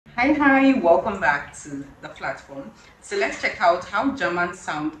Hi, welcome back to the platform. So let's check out how German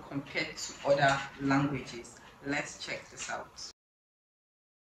sound compared to other languages. Let's check this out.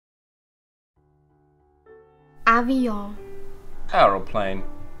 Avion, Aeroplane.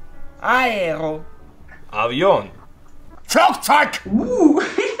 Aero. Avion. Flugzeug. Woo!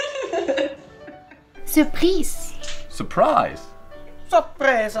 Surprise, Surprise.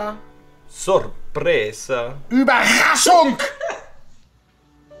 Sorpresa. Sorpresa. Überraschung.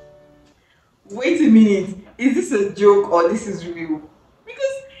 Wait a minute, is this a joke or this is real?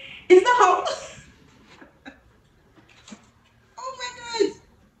 Because it's not how. Oh my god!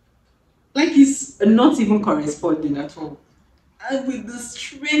 Like it's not even corresponding at all. And with the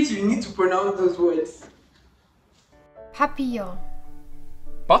strange you need to pronounce those words. Papillon,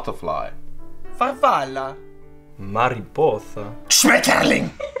 Butterfly. Farfalla. Mariposa. Schmetterling.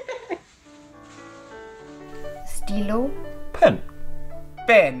 Stylo, Pen.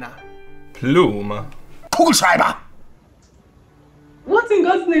 Penna. Plume. Kugelschreiber. What in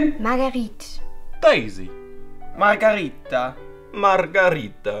God's name? Marguerite, Daisy. Margarita.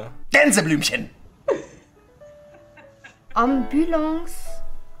 Margarita. Gänseblümchen. Ambulance,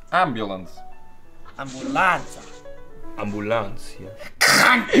 Ambulance. Ambulanza. Ambulancia.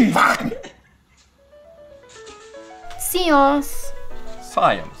 Krankenwagen. Science,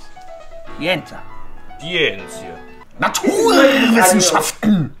 Science. Scienza. Ciencia.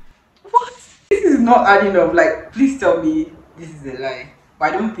 Naturwissenschaften. What? This is not adding up. Like, please tell me this is a lie.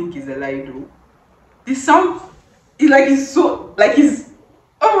 But I don't think it's a lie though. This sound is like it's so like it's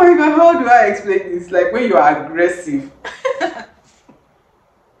oh my god, how do I explain this? Like when you are aggressive.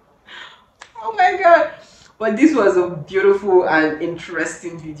 Oh my god. But this was a beautiful and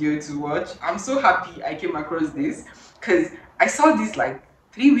interesting video to watch. I'm so happy I came across this because I saw this like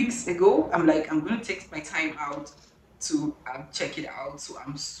 3 weeks ago. I'm like, I'm gonna take my time out to check it out. So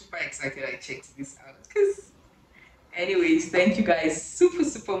I'm super excited I checked this out. Because anyways, thank you guys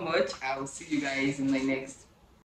super much. I'll see you guys in my next